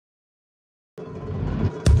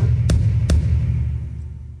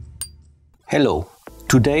Hello!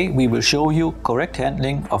 Today we will show you correct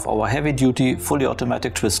handling of our heavy-duty fully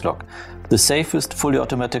automatic twist lock, the safest fully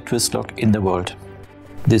automatic twist lock in the world.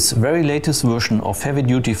 This very latest version of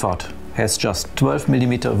heavy-duty FAT has just 12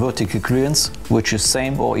 mm vertical clearance, which is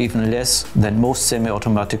same or even less than most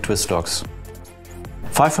semi-automatic twist locks.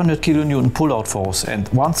 500 kN pull-out force and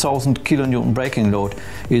 1000 kN braking load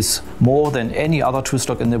is more than any other twist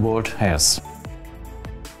lock in the world has.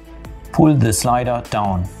 Pull the slider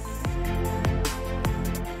down.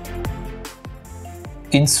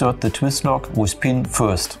 Insert the twist lock with pin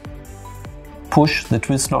first. Push the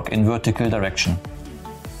twist lock in vertical direction.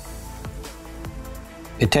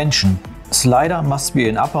 Attention! Slider must be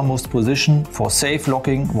in uppermost position for safe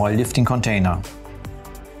locking while lifting container.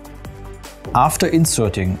 After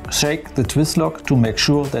inserting, shake the twist lock to make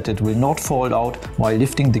sure that it will not fall out while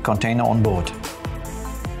lifting the container on board.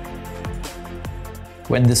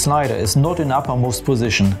 When the slider is not in uppermost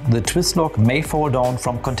position, the twist lock may fall down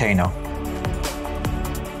from container.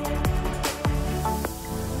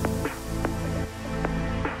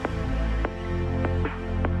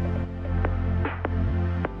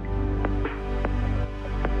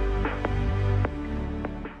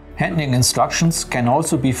 Handling instructions can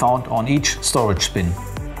also be found on each storage bin.